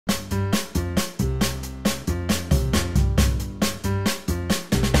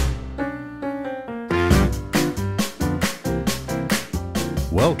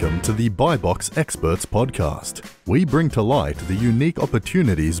Welcome to the Buybox Experts podcast. We bring to light the unique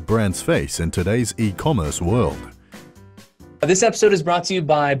opportunities brands face in today's e-commerce world. This episode is brought to you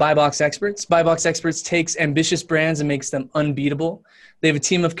by Buybox Experts. Buybox Experts takes ambitious brands and makes them unbeatable. They have a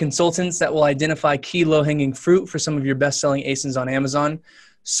team of consultants that will identify key low-hanging fruit for some of your best-selling ASINs on Amazon.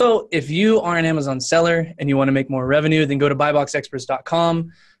 So if you are an Amazon seller and you want to make more revenue, then go to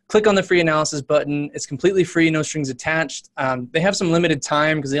buyboxexperts.com. Click on the free analysis button. It's completely free, no strings attached. They have some limited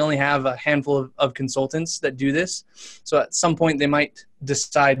time because they only have a handful of consultants that do this. So at some point, they might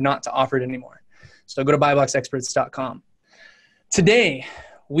decide not to offer it anymore. So go to buyboxexperts.com. Today,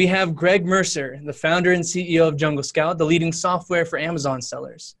 we have Greg Mercer, the founder and CEO of Jungle Scout, the leading software for Amazon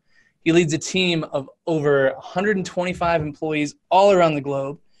sellers. He leads a team of over 125 employees all around the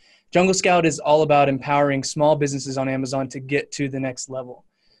globe. Jungle Scout is all about empowering small businesses on Amazon to get to the next level.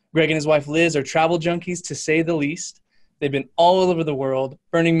 Greg and his wife Liz are travel junkies, to say the least. They've been all over the world,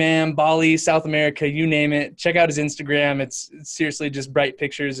 Burning Man, Bali, South America, you name it. Check out his Instagram. It's seriously just bright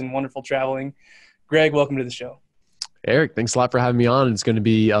pictures and wonderful traveling. Greg, welcome to the show. Eric, thanks a lot for having me on. It's going to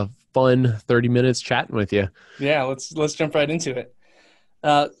be a fun 30 minutes chatting with you. Yeah, let's jump right into it.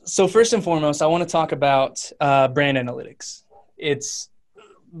 So first and foremost, I want to talk about brand analytics. It's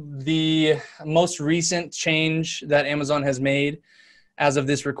the most recent change that Amazon has made as of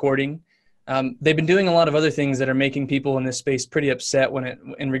this recording. They've been doing a lot of other things that are making people in this space pretty upset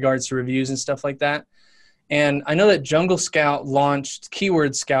in regards to reviews and stuff like that. And I know that Jungle Scout launched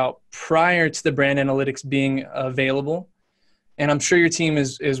Keyword Scout prior to the brand analytics being available. And I'm sure your team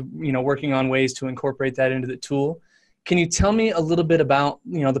is working on ways to incorporate that into the tool. Can you tell me a little bit about,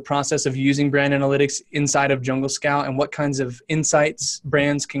 the process of using brand analytics inside of Jungle Scout and what kinds of insights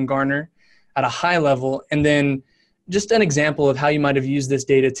brands can garner at a high level? And then just an example of how you might have used this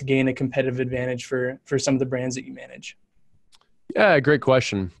data to gain a competitive advantage for some of the brands that you manage. Yeah, great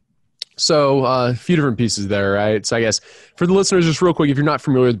question. So a few different pieces there, right? So I guess for the listeners, just real quick, if you're not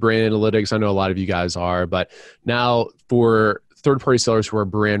familiar with brand analytics, I know a lot of you guys are, but now for third-party sellers who are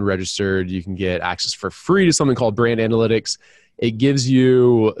brand registered, you can get access for free to something called brand analytics. It gives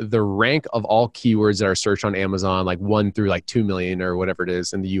you the rank of all keywords that are searched on Amazon, like 1 through like 2 million or whatever it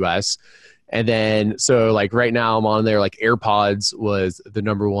is in the US. And then, so like right now I'm on there, like AirPods was the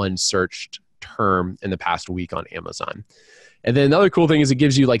 #1 searched term in the past week on Amazon. And then the other cool thing is it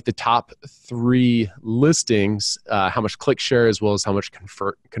gives you like the top 3 listings, how much click share as well as how much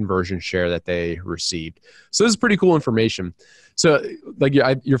conversion share that they received. So this is pretty cool information. So like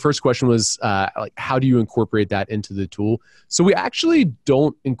your first question was like, how do you incorporate that into the tool? So we actually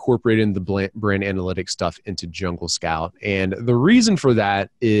don't incorporate in the brand analytics stuff into Jungle Scout. And the reason for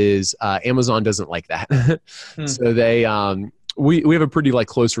that is Amazon doesn't like that. So they, we have a pretty like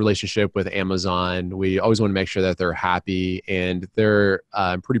close relationship with Amazon. We always want to make sure that they're happy, and they're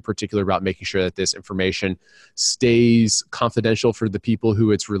pretty particular about making sure that this information stays confidential for the people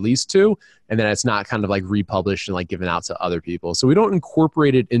who it's released to, and that it's not kind of like republished and like given out to other people. So we don't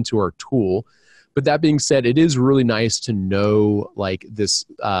incorporate it into our tool. But that being said, it is really nice to know like this,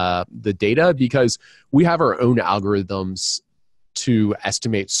 the data, because we have our own algorithms to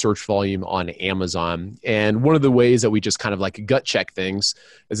estimate search volume on Amazon. And one of the ways that we just kind of like gut check things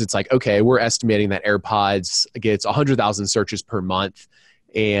is it's like, okay, we're estimating that AirPods gets 100,000 searches per month,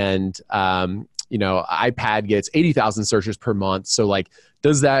 and iPad gets 80,000 searches per month. So like,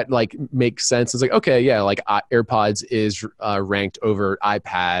 does that like make sense? It's like, okay, yeah, like AirPods is ranked over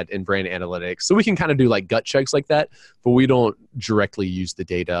iPad in brand analytics. So we can kind of do like gut checks like that, but we don't directly use the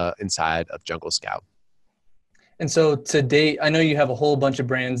data inside of Jungle Scout. And so to date, I know you have a whole bunch of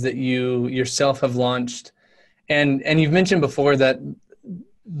brands that you yourself have launched, and you've mentioned before that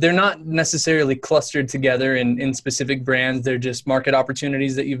they're not necessarily clustered together in specific brands. They're just market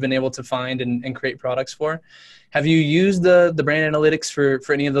opportunities that you've been able to find and create products for. Have you used the brand analytics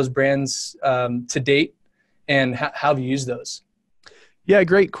for any of those brands to date, and how have you used those? Yeah,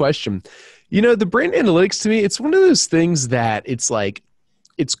 great question. The brand analytics to me, it's one of those things that it's like,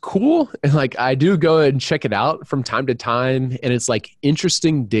 it's cool. And like, I do go and check it out from time to time. And it's like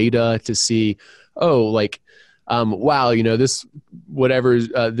interesting data to see, wow, this, whatever,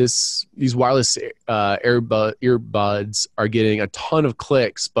 these wireless earbuds are getting a ton of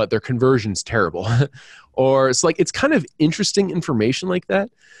clicks, but their conversion's terrible. Or it's like, it's kind of interesting information like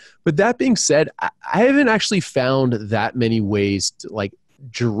that. But that being said, I haven't actually found that many ways to like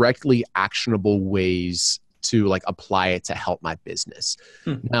directly actionable ways to like apply it to help my business.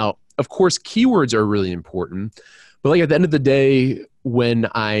 Now, of course, keywords are really important, but like at the end of the day, when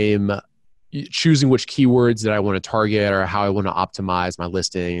I'm choosing which keywords that I want to target or how I want to optimize my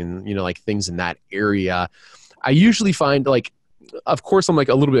listing and, like things in that area, I usually find like of course, I'm like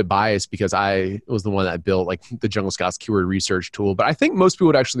a little bit biased because I was the one that built like the Jungle Scouts keyword research tool. But I think most people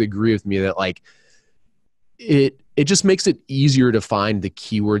would actually agree with me that like it just makes it easier to find the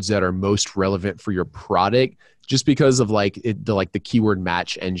keywords that are most relevant for your product, just because of like the keyword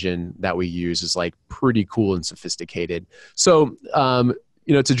match engine that we use is like pretty cool and sophisticated. So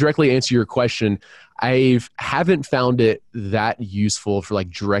to directly answer your question, I haven't found it that useful for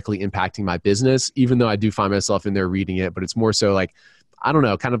like directly impacting my business, even though I do find myself in there reading it, but it's more so like, I don't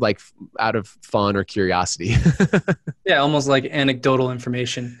know, kind of like out of fun or curiosity. Yeah, almost like anecdotal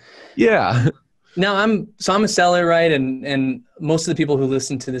information. Yeah. Now I'm a seller, right? And most of the people who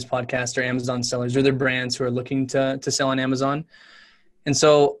listen to this podcast are Amazon sellers, or they're brands who are looking to sell on Amazon. And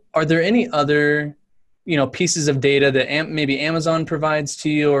so are there any other, pieces of data that maybe Amazon provides to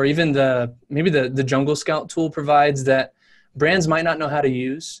you, or even the Jungle Scout tool provides that brands might not know how to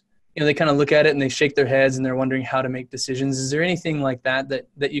use? They kind of look at it and they shake their heads and they're wondering how to make decisions. Is there anything like that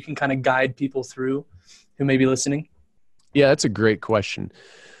you can kind of guide people through who may be listening? Yeah, that's a great question.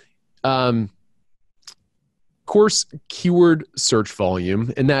 Course, keyword search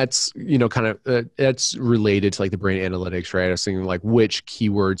volume, and that's that's related to like the brand analytics, right? I was thinking like which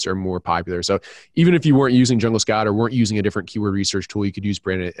keywords are more popular. So even if you weren't using Jungle Scout or weren't using a different keyword research tool, you could use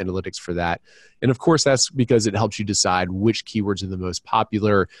brand analytics for that. And of course, that's because it helps you decide which keywords are the most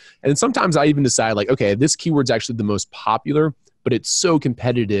popular. And sometimes I even decide like, okay, this keyword's actually the most popular, but it's so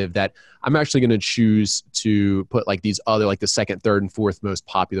competitive that I'm actually going to choose to put like these other, like the second, third, and fourth most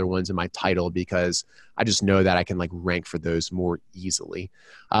popular ones in my title, because I just know that I can like rank for those more easily.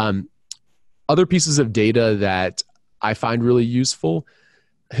 Other pieces of data that I find really useful: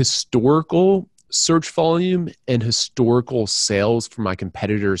 historical search volume and historical sales for my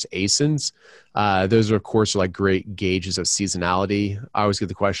competitors' ASINs. Those are, of course, are like great gauges of seasonality. I always get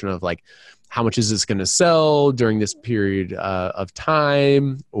the question of like, how much is this going to sell during this period of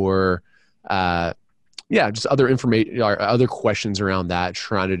time? Or just other information or other questions around that,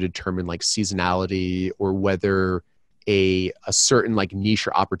 trying to determine like seasonality, or whether a certain like niche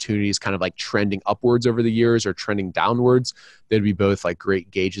or opportunity is kind of like trending upwards over the years or trending downwards. They'd be both like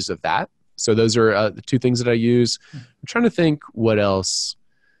great gauges of that. So those are the two things that I use. I'm trying to think what else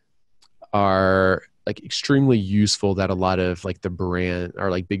are like extremely useful that a lot of like the brand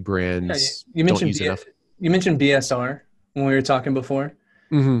or like big brands don't use enough. You mentioned BSR when we were talking before.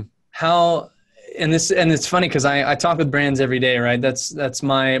 Mm-hmm. And it's funny because I talk with brands every day, right? That's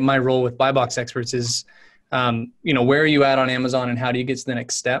my role with Buy Box Experts is, where are you at on Amazon and how do you get to the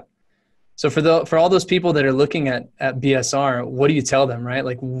next step? So for all those people that are looking at BSR, what do you tell them, right?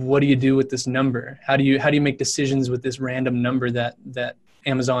 Like, what do you do with this number? How do you make decisions with this random number that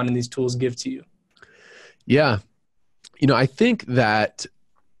Amazon and these tools give to you? Yeah. I think that,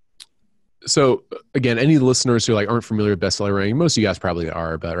 so again, any listeners who like aren't familiar with bestseller ranking, most of you guys probably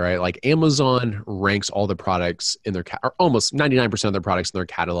are, but right, like Amazon ranks all the products in their, or almost 99% of their products in their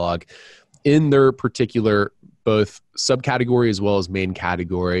catalog in their particular both subcategory as well as main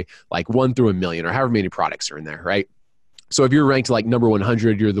category, like 1 through 1,000,000 or however many products are in there, right? So if you're ranked like number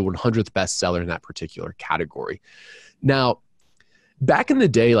 100, you're the 100th bestseller in that particular category. Now, back in the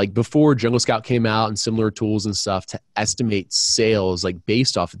day, like before Jungle Scout came out and similar tools and stuff to estimate sales, like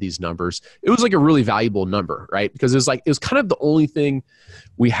based off of these numbers, it was like a really valuable number, right? Because it was kind of the only thing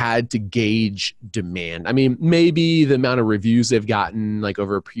we had to gauge demand. I mean, maybe the amount of reviews they've gotten like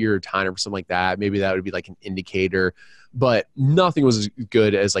over a period of time or something like that, maybe that would be like an indicator, but nothing was as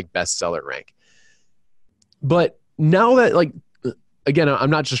good as like bestseller rank. But now that like, again, I'm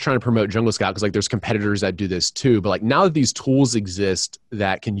not just trying to promote Jungle Scout because like there's competitors that do this too, but like now that these tools exist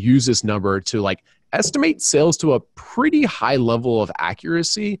that can use this number to like estimate sales to a pretty high level of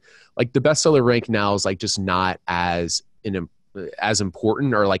accuracy, like the bestseller rank now is like just not as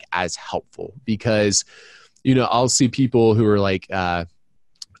important or like as helpful, because I'll see people who are like like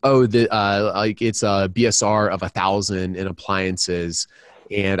it's a BSR of 1,000 in appliances,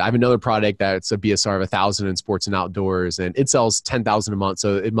 and I have another product that's a BSR of 1,000 in sports and outdoors, and it sells 10,000 a month.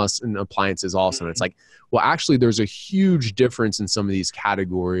 So it must in appliances also. And it's like, well, actually there's a huge difference in some of these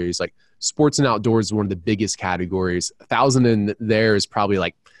categories. Like sports and outdoors is one of the biggest categories. 1,000 in there is probably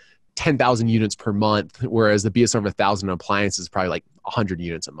like 10,000 units per month, whereas the BSR of 1,000 in appliances is probably like 100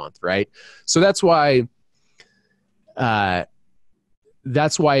 units a month, right? So that's why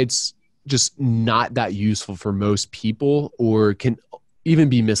it's just not that useful for most people, or can even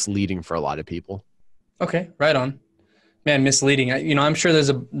be misleading for a lot of people. Okay, right on. Man, misleading. I'm sure there's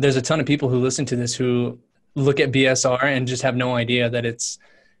a ton of people who listen to this who look at BSR and just have no idea that it's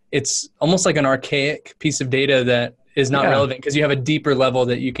almost like an archaic piece of data that is not relevant, because you have a deeper level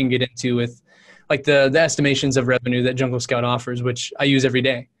that you can get into with like the estimations of revenue that Jungle Scout offers, which I use every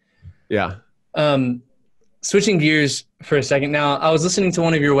day. Yeah. Switching gears for a second now, I was listening to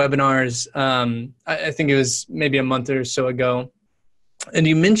one of your webinars. I think it was maybe a month or so ago, and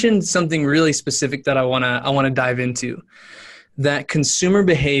you mentioned something really specific that I wanna dive into. That consumer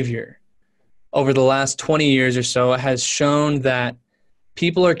behavior over the last 20 years or so has shown that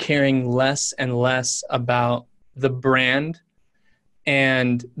people are caring less and less about the brand,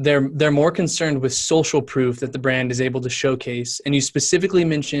 and they're more concerned with social proof that the brand is able to showcase. And you specifically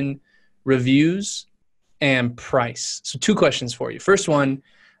mentioned reviews and price. So 2 questions for you. First one,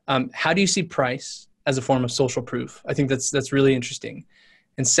 how do you see price as a form of social proof? I think that's really interesting.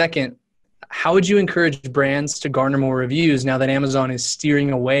 And second, how would you encourage brands to garner more reviews now that Amazon is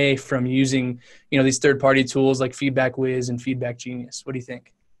steering away from using, these third-party tools like Feedback Wiz and Feedback Genius? What do you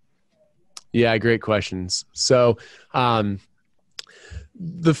think? Yeah, great questions. So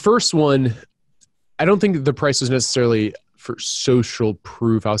the first one, I don't think the price was necessarily for social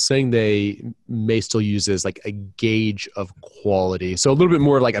proof. I was saying they may still use it as like a gauge of quality. So a little bit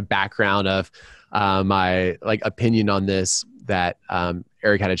more like a background of my like opinion on this that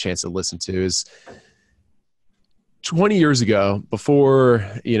Eric had a chance to listen to is 20 years ago, before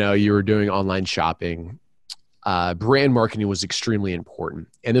you were doing online shopping, brand marketing was extremely important.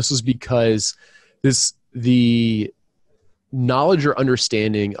 And this was because the knowledge or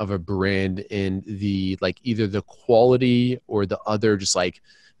understanding of a brand and the like either the quality or the other just like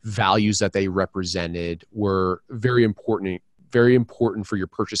values that they represented were very important for your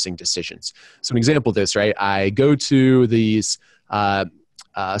purchasing decisions. So an example of this, right? I go to these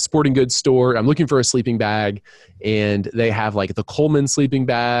sporting goods store. I'm looking for a sleeping bag, and they have like the Coleman sleeping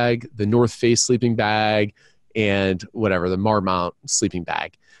bag, the North Face sleeping bag, and whatever, the Marmont sleeping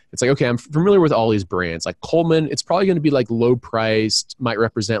bag. It's like, okay, I'm familiar with all these brands. Like Coleman, it's probably going to be like low priced, might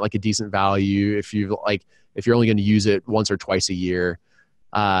represent like a decent value if you're only going to use it once or twice a year.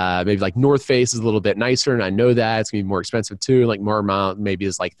 Maybe like North Face is a little bit nicer, and I know that it's gonna be more expensive too. Like Marmont maybe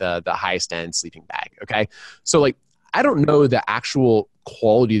is like the highest end sleeping bag. Okay, so like I don't know the actual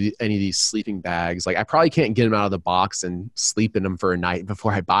quality of any of these sleeping bags. Like I probably can't get them out of the box and sleep in them for a night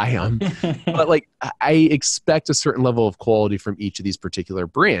before I buy them. But like I expect a certain level of quality from each of these particular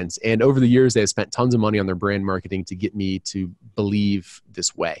brands. And over the years, they have spent tons of money on their brand marketing to get me to believe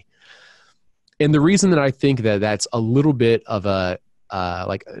this way. And the reason that I think that that's a little bit of a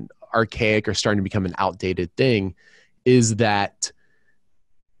like an archaic or starting to become an outdated thing is that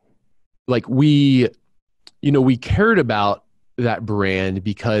like we cared about that brand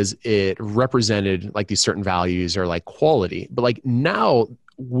because it represented like these certain values or like quality. But like now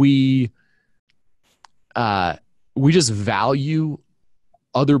we just value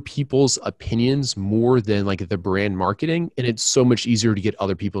other people's opinions more than like the brand marketing. And it's so much easier to get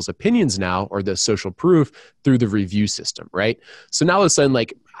other people's opinions now, or the social proof, through the review system, right? So now all of a sudden,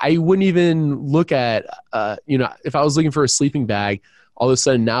 like I wouldn't even look at, if I was looking for a sleeping bag, all of a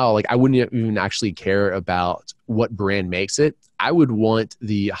sudden now, like I wouldn't even actually care about what brand makes it. I would want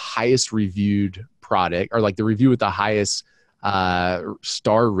the highest reviewed product, or like the review with the highest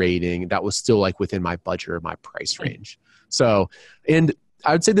star rating that was still like within my budget or my price range. So, and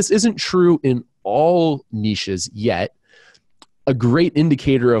I would say this isn't true in all niches yet. A great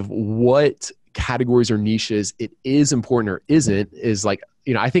indicator of what categories or niches it is important or isn't is like,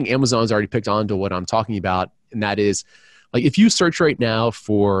 I think Amazon's already picked on to what I'm talking about. And that is like, if you search right now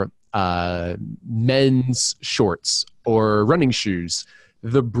for men's shorts or running shoes,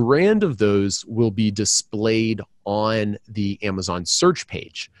 the brand of those will be displayed on the Amazon search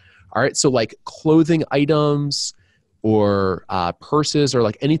page. All right. So like clothing items or purses or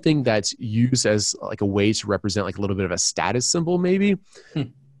like anything that's used as like a way to represent like a little bit of a status symbol, maybe.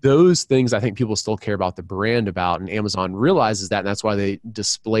 Those things I think people still care about the brand about, and Amazon realizes that, and that's why they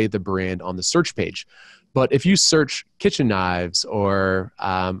display the brand on the search page. But if you search kitchen knives or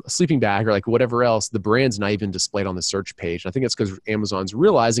a sleeping bag or like whatever else, the brand's not even displayed on the search page. And I think it's because Amazon's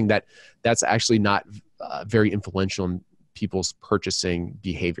realizing that that's actually not very influential in people's purchasing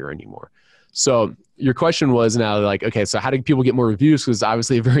behavior anymore. So your question was now like, okay, so how do people get more reviews? Because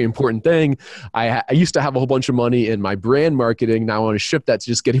obviously a very important thing. I used to have a whole bunch of money in my brand marketing. Now I want to shift that to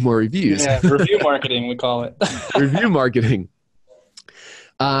just getting more reviews. Yeah, review marketing, we call it. Review marketing.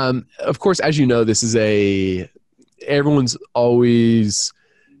 Of course, as you know, everyone's always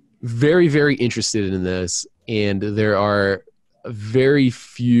very, very interested in this. And there are very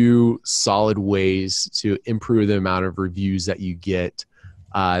few solid ways to improve the amount of reviews that you get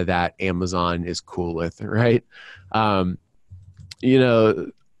that Amazon is cool with, right? I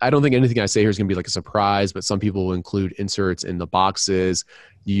don't think anything I say here is going to be like a surprise, but some people will include inserts in the boxes.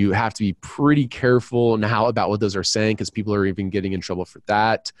 You have to be pretty careful now about what those are saying, because people are even getting in trouble for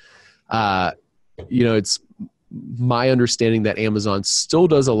that. It's my understanding that Amazon still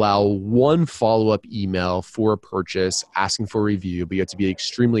does allow one follow-up email for a purchase asking for a review, but you have to be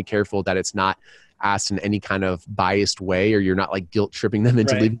extremely careful that it's not asked in any kind of biased way, or you're not like guilt tripping them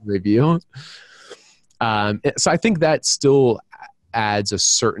into leaving a review. So I think that still adds a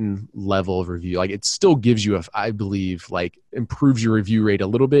certain level of review. Like it still gives you I believe, like improves your review rate a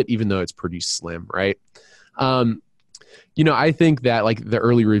little bit, even though it's pretty slim, right? I think that like the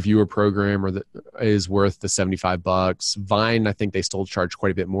early reviewer program is worth the $75. Vine, I think they still charge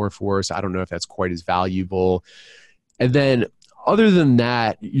quite a bit more for, so I don't know if that's quite as valuable. And then other than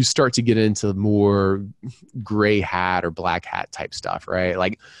that, you start to get into more gray hat or black hat type stuff, right?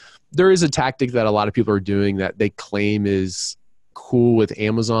 Like there is a tactic that a lot of people are doing that they claim is cool with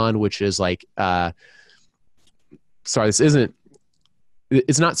Amazon, which is like,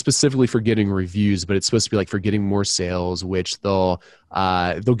 it's not specifically for getting reviews, but it's supposed to be like for getting more sales, which they'll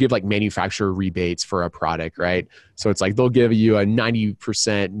give like manufacturer rebates for a product, right? So it's like they'll give you a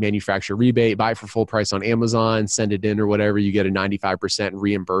 90% manufacturer rebate, buy it for full price on Amazon, send it in or whatever, you get a 95%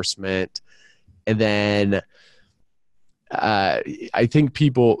 reimbursement. And then I think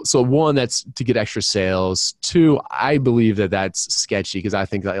so one, that's to get extra sales. Two, I believe that that's sketchy, because I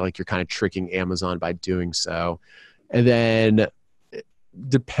think that like you're kind of tricking Amazon by doing so. And then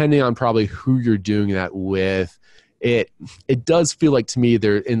depending on probably who you're doing that with, it does feel like to me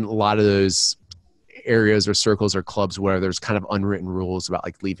there in a lot of those areas or circles or clubs where there's kind of unwritten rules about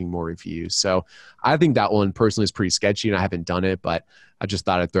like leaving more reviews. So I think that one personally is pretty sketchy, and I haven't done it, but I just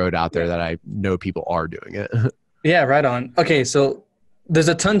thought I'd throw it out there that I know people are doing it. Yeah, right on. Okay, so there's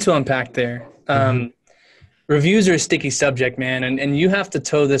a ton to unpack there. Reviews are a sticky subject, man, and you have to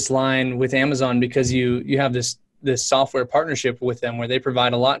toe this line with Amazon because you have this software partnership with them where they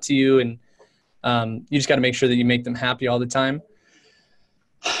provide a lot to you, and you just got to make sure that you make them happy all the time.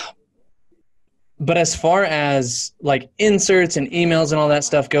 But as far as like inserts and emails and all that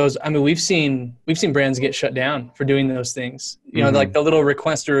stuff goes, I mean, we've seen brands get shut down for doing those things. You know, like the little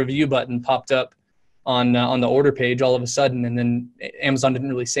request a review button popped up on the order page all of a sudden, and then Amazon didn't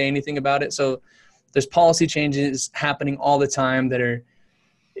really say anything about it. So there's policy changes happening all the time that are,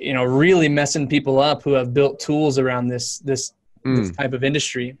 really messing people up who have built tools around this type of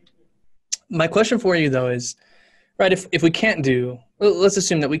industry. My question for you though is, right, if we can't let's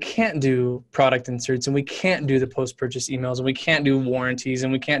assume that we can't do product inserts, and we can't do the post-purchase emails, and we can't do warranties,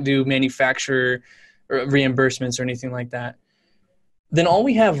 and we can't do manufacturer reimbursements or anything like that, then all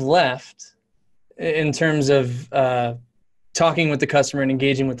we have left in terms of talking with the customer and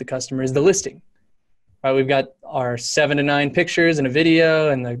engaging with the customer is the listing. Right, we've got our 7 to 9 pictures and a video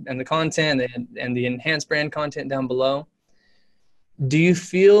and the content and the enhanced brand content down below. Do you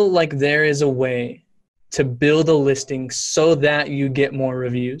feel like there is a way to build a listing so that you get more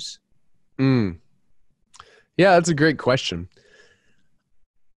reviews? Yeah, that's a great question.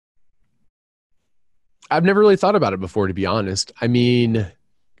 I've never really thought about it before, to be honest. I mean,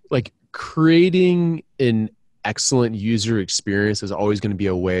 like creating an excellent user experience is always going to be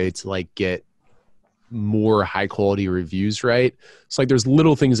a way to like get more high quality reviews, right? So like there's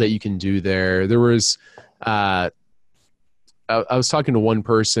little things that you can do there. There was I was talking to one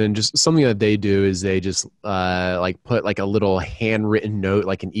person, just something that they do is they just like put like a little handwritten note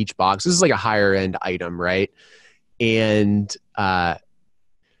like in each box. This is like a higher end item, right? And I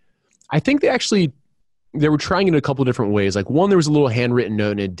think they were trying it a couple different ways. Like one, there was a little handwritten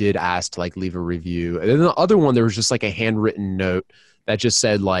note and it did ask to like leave a review. And then the other one, there was just like a handwritten note that just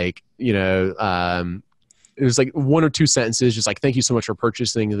said like, it was like 1 or 2 sentences, just like, thank you so much for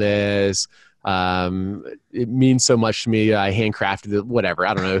purchasing this. It means so much to me. I handcrafted it, whatever.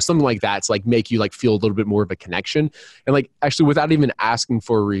 I don't know. Something like that to like make you like feel a little bit more of a connection. And like actually without even asking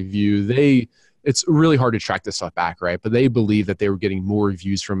for a review, it's really hard to track this stuff back, right? But they believe that they were getting more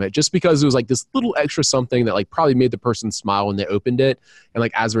reviews from it just because it was like this little extra something that like probably made the person smile when they opened it. And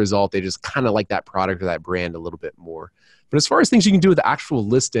like as a result, they just kind of like that product or that brand a little bit more. But as far as things you can do with the actual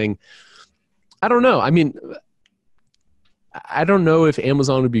listing, I don't know. I mean, I don't know if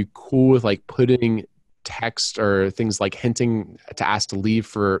Amazon would be cool with like putting text or things like hinting to ask to leave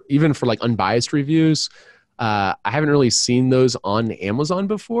for like unbiased reviews. I haven't really seen those on Amazon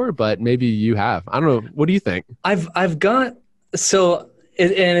before, but maybe you have. I don't know. What do you think? I've got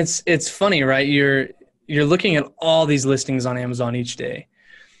it's funny, right? You're looking at all these listings on Amazon each day.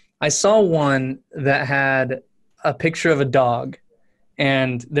 I saw one that had a picture of a dog,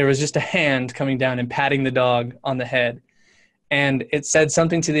 and there was just a hand coming down and patting the dog on the head. and it said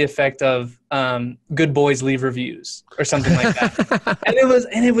something to the effect of "Good boys leave reviews" or something like that.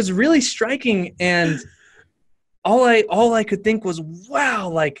 and it was really striking. And all I could think was, wow,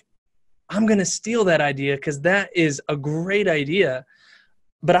 like I'm gonna steal that idea because that is a great idea.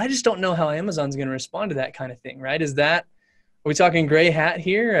 But I just don't know how Amazon's gonna respond to that kind of thing, right? Are we talking gray hat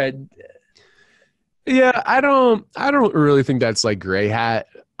here? Yeah, I don't really think that's like gray hat.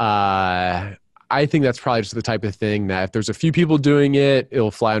 I think that's probably just the type of thing that if there's a few people doing it, it'll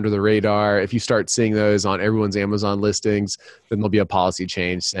fly under the radar. If you start seeing those on everyone's Amazon listings, then there'll be a policy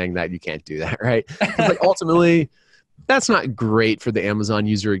change saying that you can't do that, right? 'Cause like ultimately, that's not great for the Amazon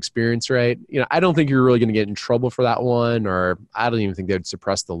user experience, right? I don't think you're really going to get in trouble for that one, or I don't even think they'd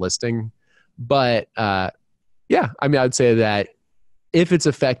suppress the listing. But yeah, I mean, I'd say that if it's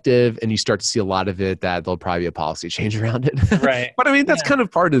effective and you start to see a lot of it, that there'll probably be a policy change around it. Right. But I mean, that's kind of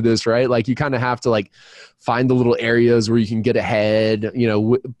part of this, right? Like you kind of have to like find the little areas where you can get ahead,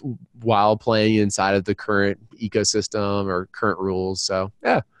 while playing inside of the current ecosystem or current rules. So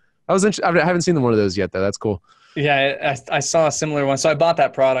yeah, I was interested. I haven't seen one of those yet though. That's cool. Yeah, I saw a similar one. So I bought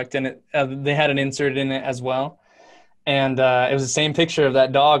that product, and they had an insert in it as well. And it was the same picture of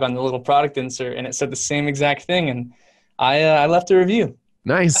that dog on the little product insert, and it said the same exact thing. And I left a review.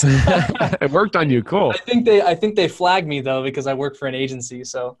 Nice. It worked on you. Cool. I think they flagged me though because I work for an agency,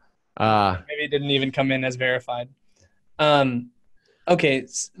 so maybe it didn't even come in as verified. Okay,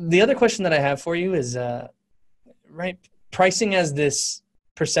 the other question that I have for you is right, pricing as this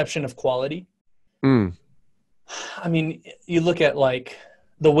perception of quality. I mean, you look at like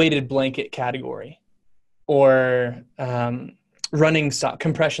the weighted blanket category or running sock,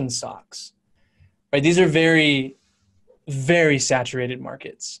 compression socks, right? These are very, very saturated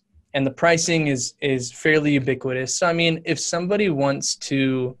markets, and the pricing is fairly ubiquitous. So, I mean, if somebody wants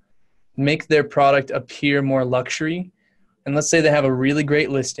to make their product appear more luxury, and let's say they have a really great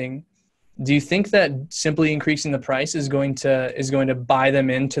listing, do you think that simply increasing the price is going to buy them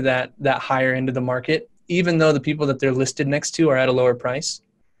into that higher end of the market, even though the people that they're listed next to are at a lower price?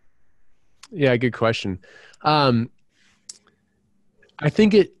 Yeah, good question. I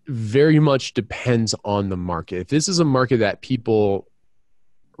think it very much depends on the market. If this is a market that people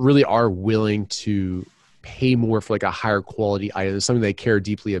really are willing to pay more for like a higher quality item, something they care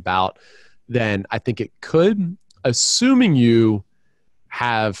deeply about, then I think it could, assuming you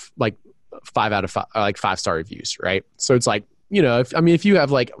have like 5 out of 5, like 5-star reviews, right? So it's like, if you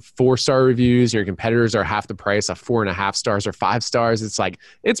have like 4-star reviews and your competitors are half the price of 4.5 stars or 5 stars, it's like,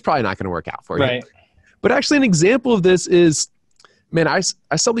 it's probably not going to work out for you. Right. But actually an example of this is, man, I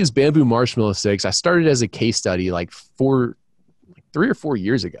sell these bamboo marshmallow sticks. I started as a case study like 3 or 4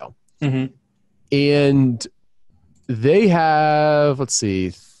 years ago. Mm-hmm. And they have,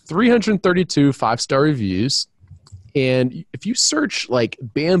 332 5-star reviews. And if you search like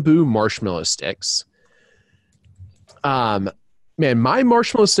bamboo marshmallow sticks, man, my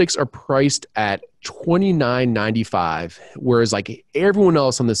marshmallow sticks are priced at $29.95, whereas like everyone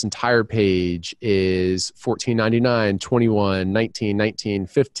else on this entire page is $14.99, $21, $19,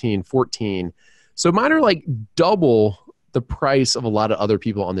 $19, $15, $14. So mine are like double the price of a lot of other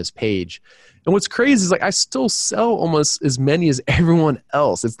people on this page. And what's crazy is like I still sell almost as many as everyone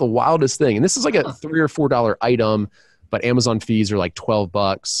else. It's the wildest thing. And this is like a $3 or $4 item, but Amazon fees are like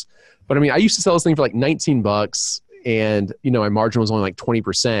 $12. But I mean, I used to sell this thing for like $19, and my margin was only like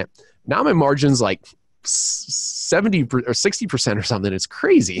 20%. Now my margin's like 70 or 60% or something. It's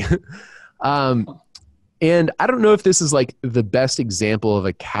crazy. And I don't know if this is like the best example of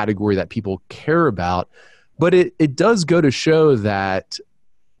a category that people care about, but it does go to show that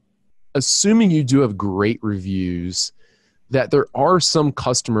assuming you do have great reviews, that there are some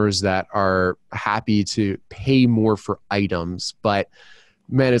customers that are happy to pay more for items. But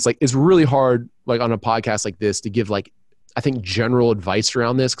man, it's really hard like on a podcast like this to give like, I think, general advice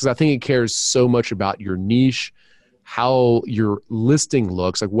around this, because I think it cares so much about your niche, how your listing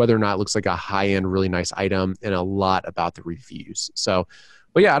looks, like whether or not it looks like a high-end, really nice item, and a lot about the reviews. So,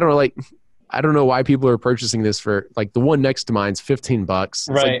 but yeah, I don't know why people are purchasing this for like the one next to mine's $15. It's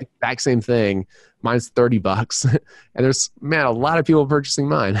right. Like the exact same thing. Mine's $30. And there's, man, a lot of people purchasing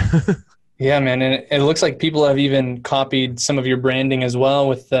mine. Yeah, man. And it looks like people have even copied some of your branding as well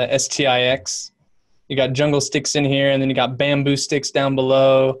with the STIX. You got jungle sticks in here, and then you got bamboo sticks down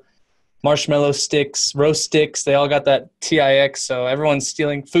below, marshmallow sticks, roast sticks. They all got that TIX. So everyone's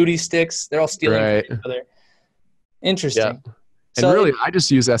stealing foodie sticks. They're all stealing Right. from each other. Interesting. Yeah. And really, I just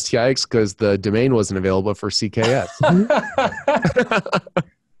use STIX because the domain wasn't available for CKS.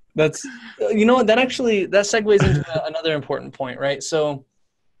 That's, that segues into another important point, right? So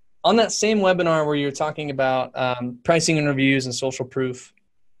on that same webinar where you're talking about pricing and reviews and social proof,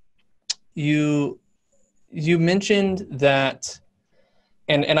 you mentioned that,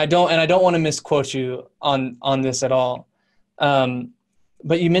 and I don't want to misquote you on this at all,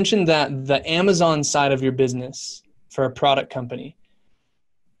 but you mentioned that the Amazon side of your business for a product company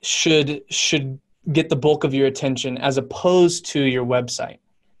should get the bulk of your attention as opposed to your website.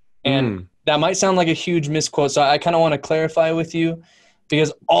 And that might sound like a huge misquote. So I kind of want to clarify with you,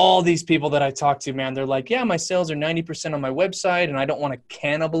 because all these people that I talk to, man, they're like, yeah, my sales are 90% on my website, and I don't want to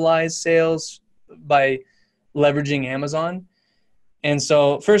cannibalize sales by leveraging Amazon. And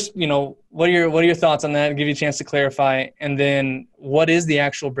so first, what are your thoughts on that? I'll give you a chance to clarify. And then what is the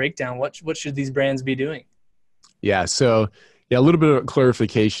actual breakdown? What should these brands be doing? Yeah. So a little bit of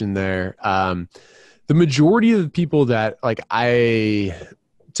clarification there. The majority of the people that I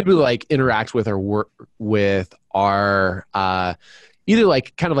typically interact with or work with are either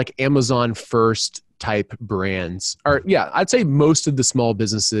kind of Amazon first type brands, or I'd say most of the small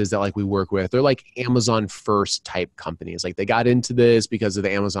businesses that we work with, they're Amazon first type companies. They got into this because of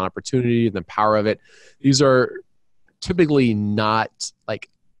the Amazon opportunity and the power of it. These are typically not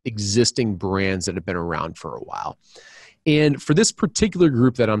existing brands that have been around for a while. And for this particular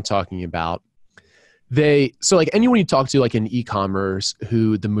group that I'm talking about, anyone you talk to in e-commerce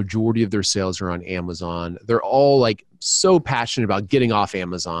who the majority of their sales are on Amazon, they're all so passionate about getting off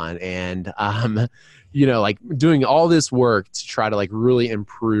Amazon and doing all this work to try to really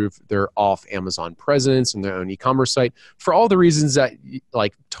improve their off Amazon presence and their own e-commerce site for all the reasons that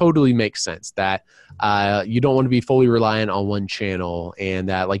totally make sense, that you don't want to be fully reliant on one channel, and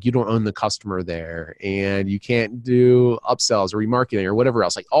that you don't own the customer there, and you can't do upsells or remarketing or whatever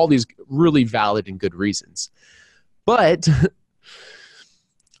else, all these really valid and good reasons. But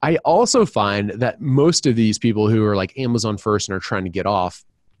I also find that most of these people who are Amazon first and are trying to get off,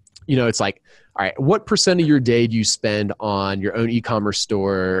 it's all right, what % of your day do you spend on your own e-commerce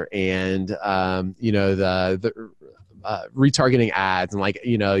store and, the retargeting ads and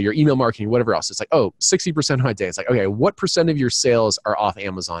your email marketing, whatever else? It's 60% of my day. It's okay, what % of your sales are off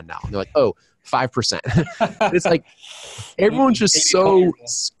Amazon now? And they're 5%. It's everyone's just so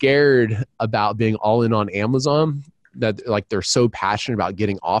scared about being all in on Amazon that they're so passionate about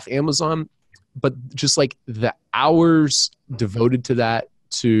getting off Amazon, but just the hours devoted to that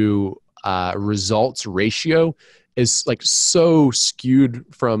to results ratio is so skewed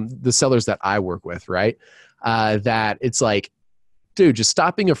from the sellers that I work with, right? That it's dude, just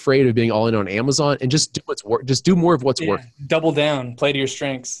stop being afraid of being all in on Amazon and just do what's work. Just do more of what's working. Double down, play to your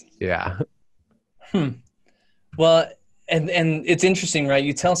strengths. Yeah. Well, and it's interesting, right?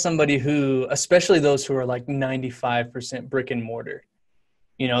 You tell somebody who, especially those who are 95% brick and mortar,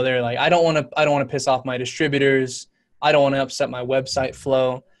 they're I don't want to piss off my distributors. I don't want to upset my website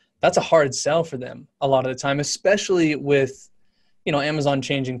flow. That's a hard sell for them a lot of the time, especially with, Amazon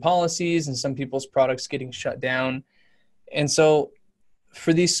changing policies and some people's products getting shut down. And so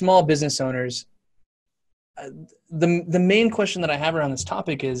for these small business owners, the main question that I have around this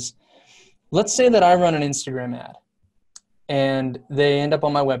topic is, let's say that I run an Instagram ad and they end up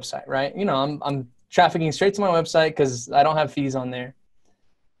on my website, right? I'm trafficking straight to my website because I don't have fees on there.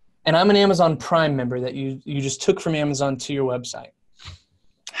 And I'm an Amazon Prime member that you just took from Amazon to your website.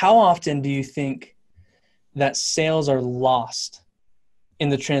 How often do you think that sales are lost in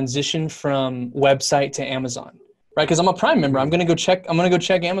the transition from website to Amazon? Right? Because I'm a Prime member. I'm going to go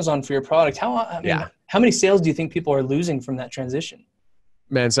check Amazon for your product. How many sales do you think people are losing from that transition?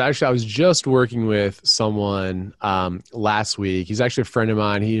 Man, so actually I was just working with someone last week. He's actually a friend of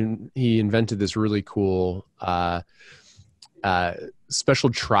mine. He invented this really cool special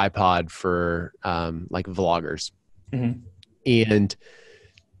tripod for vloggers. Mm-hmm. And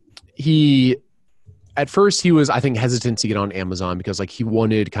at first he was, I think, hesitant to get on Amazon because he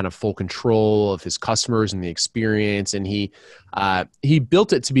wanted kind of full control of his customers and the experience. And he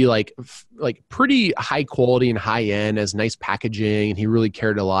built it to be pretty high quality and high end, as nice packaging. And he really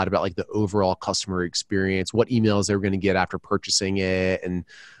cared a lot about the overall customer experience, what emails they were going to get after purchasing it. And,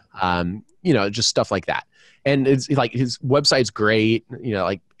 just stuff like that. And it's his website's great,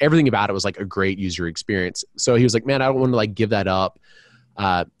 everything about it was a great user experience. So he was man, I don't want to give that up.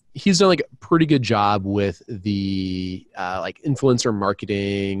 He's done a pretty good job with the influencer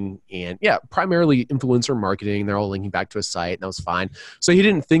marketing and primarily influencer marketing. They're all linking back to his site, and that was fine. So he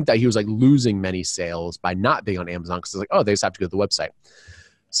didn't think that he was losing many sales by not being on Amazon, because it's they just have to go to the website.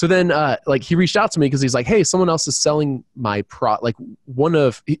 So then he reached out to me because he's hey, someone else is selling my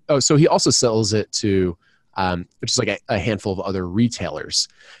so he also sells it to which is a handful of other retailers.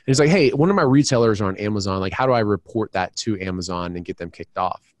 And he's hey, one of my retailers are on Amazon. How do I report that to Amazon and get them kicked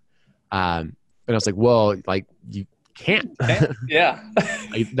off? And I was like, well, like you can't. Okay. Yeah.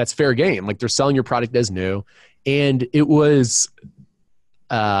 Like, that's fair game. Like they're selling your product as new. And it wasn't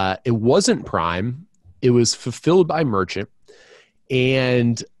Prime. It was fulfilled by merchant.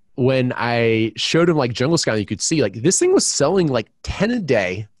 And when I showed him like Jungle Sky, you could see like this thing was selling like 10 a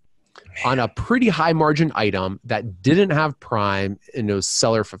day on a pretty high margin item that didn't have Prime and it was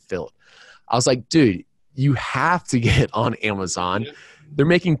seller fulfilled. I was like, dude, you have to get on Amazon. Yeah. They're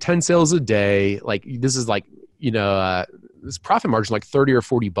making 10 sales a day. Like this is like, this profit margin, like 30 or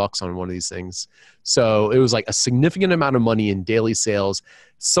 40 bucks on one of these things. So it was like a significant amount of money in daily sales.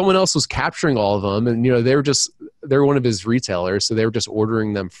 Someone else was capturing all of them. And, they were one of his retailers. So they were just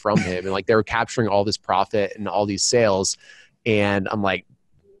ordering them from him. And like, they were capturing all this profit and all these sales. And I'm like,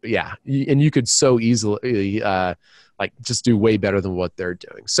 yeah. And you could so easily like just do way better than what they're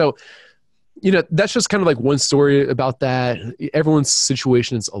doing. So, that's just kind of like one story about that. Everyone's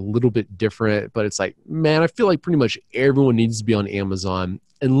situation is a little bit different, but it's like, man, I feel like pretty much everyone needs to be on Amazon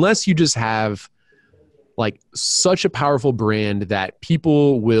unless you just have like such a powerful brand that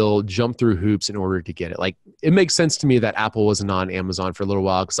people will jump through hoops in order to get it. Like it makes sense to me that Apple wasn't on Amazon for a little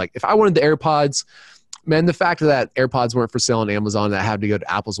while. Cause like if I wanted the AirPods, man, the fact that AirPods weren't for sale on Amazon, that I had to go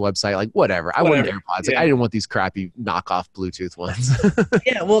to Apple's website, like whatever. I wanted AirPods. Like I didn't want these crappy knockoff Bluetooth ones.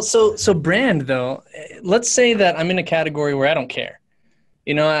 Yeah, well, so brand though. Let's say that I'm in a category where I don't care.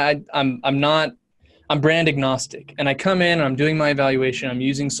 I'm brand agnostic, and I come in and I'm doing my evaluation. I'm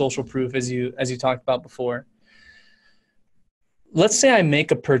using social proof as you talked about before. Let's say I make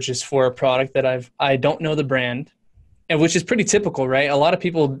a purchase for a product that I don't know the brand. And which is pretty typical, right? A lot of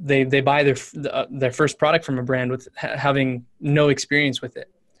people, they buy their first product from a brand with having no experience with it.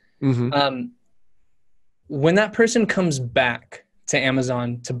 Mm-hmm. When that person comes back to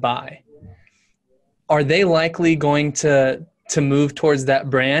Amazon to buy, are they likely going to move towards that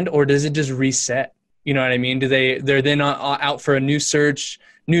brand, or does it just reset? You know what I mean? They're then out for a new search,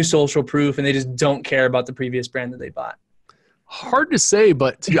 new social proof, and they just don't care about the previous brand that they bought? Hard to say,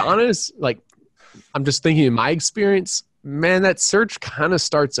 but to be honest, like, I'm just thinking in my experience, man, that search kind of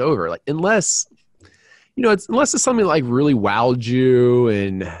starts over. Like, unless it's something like really wowed you.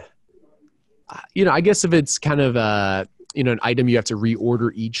 And, I guess if it's kind of, an item you have to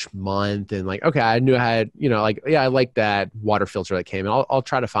reorder each month and like, okay, I knew I had, I like that water filter that came in. I'll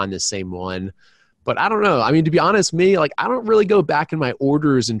try to find the same one. But I don't know. I mean, to be honest, like, I don't really go back in my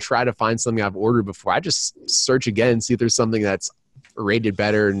orders and try to find something I've ordered before. I just search again, see if there's something that's rated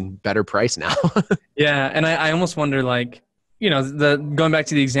better and better price now. Yeah. And I almost wonder, like, going back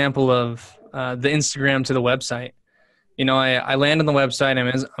to the example of the Instagram to the website, I land on the website.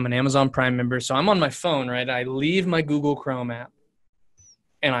 I'm an Amazon Prime member. So I'm on my phone, right? I leave my Google Chrome app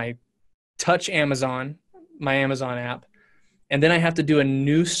and I touch my Amazon app. And then I have to do a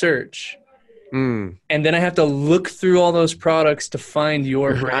new search. And then I have to look through all those products to find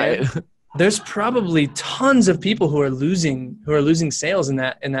your brand. Right. There's probably tons of people who are losing sales in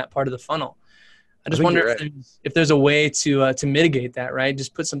that part of the funnel. I just wonder if there's a way to mitigate that, right?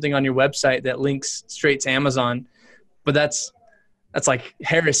 Just put something on your website that links straight to Amazon, but that's like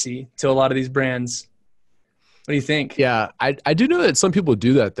heresy to a lot of these brands. What do you think? Yeah, I do know that some people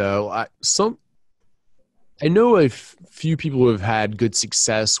do that though. I know a few people who have had good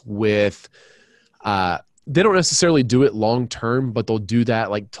success with. They don't necessarily do it long term, but they'll do that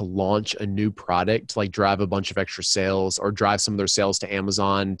like to launch a new product, to like drive a bunch of extra sales or drive some of their sales to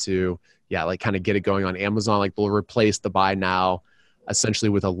Amazon to, like kind of get it going on Amazon. Like they'll replace the buy now essentially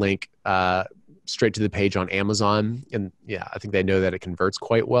with a link straight to the page on Amazon. And I think they know that it converts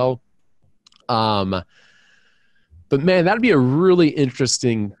quite well. But man, that'd be a really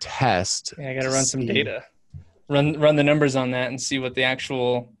interesting test. Yeah, I got to run some data, run the numbers on that and see what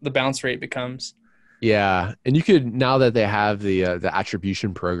the bounce rate becomes. Yeah. And you could, now that they have the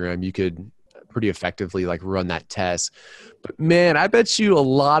attribution program, you could pretty effectively like run that test. But man, I bet you a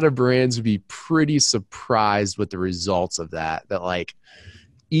lot of brands would be pretty surprised with the results of that like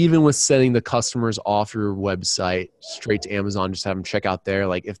even with sending the customers off your website straight to Amazon, just have them check out there.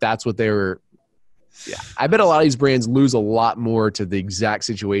 Like if that's what they were, I bet a lot of these brands lose a lot more to the exact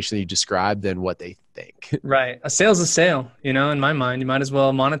situation that you described than what they think. Right. A sale's a sale, in my mind. You might as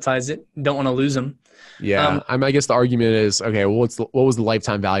well monetize it. Don't want to lose them. Yeah. I guess the argument is, okay, well, what was the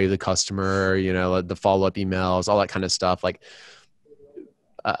lifetime value of the customer, the follow-up emails, all that kind of stuff. Like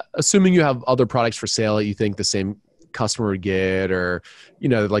assuming you have other products for sale that you think the same customer would get, or,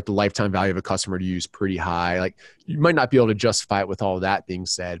 like the lifetime value of a customer to use pretty high, like you might not be able to justify it with all that being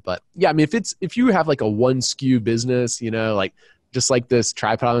said. But yeah, I mean, if you have like a one SKU business, like just like this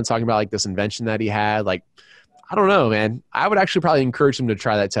tripod I'm talking about, like this invention that he had, like I don't know, man. I would actually probably encourage them to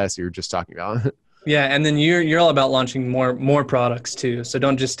try that test that you were just talking about. Yeah, and then you're all about launching more products too. So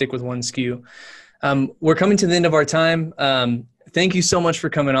don't just stick with one SKU. We're coming to the end of our time. Thank you so much for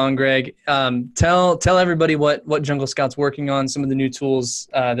coming on, Greg. Tell everybody what Jungle Scout's working on, some of the new tools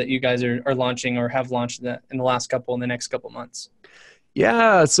that you guys are launching or have launched in the next couple months.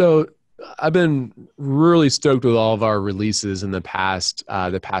 Yeah, so I've been really stoked with all of our releases in the past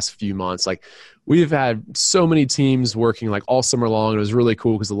few months. Like, we've had so many teams working like all summer long. It was really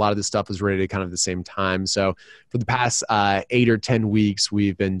cool because a lot of this stuff was ready kind of the same time. So for the past 8 or 10 weeks,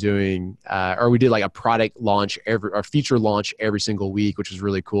 we've been doing, we did like a product launch or feature launch every single week, which was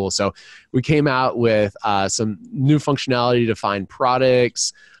really cool. So we came out with some new functionality to find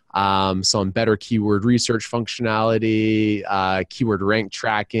products, some better keyword research functionality, keyword rank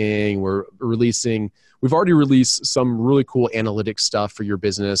tracking. We've already released some really cool analytics stuff for your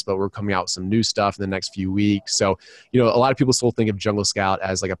business, but we're coming out with some new stuff in the next few weeks. So, a lot of people still think of Jungle Scout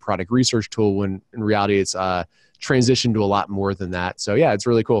as like a product research tool when in reality it's transitioned to a lot more than that. So yeah, it's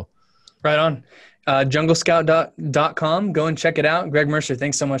really cool. Right on. junglescout.com. Go and check it out. Greg Mercer,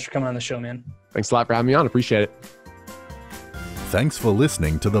 thanks so much for coming on the show, man. Thanks a lot for having me on. Appreciate it. Thanks for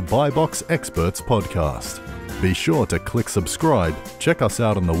listening to the BuyBox Experts podcast. Be sure to click subscribe, check us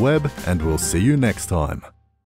out on the web, and we'll see you next time.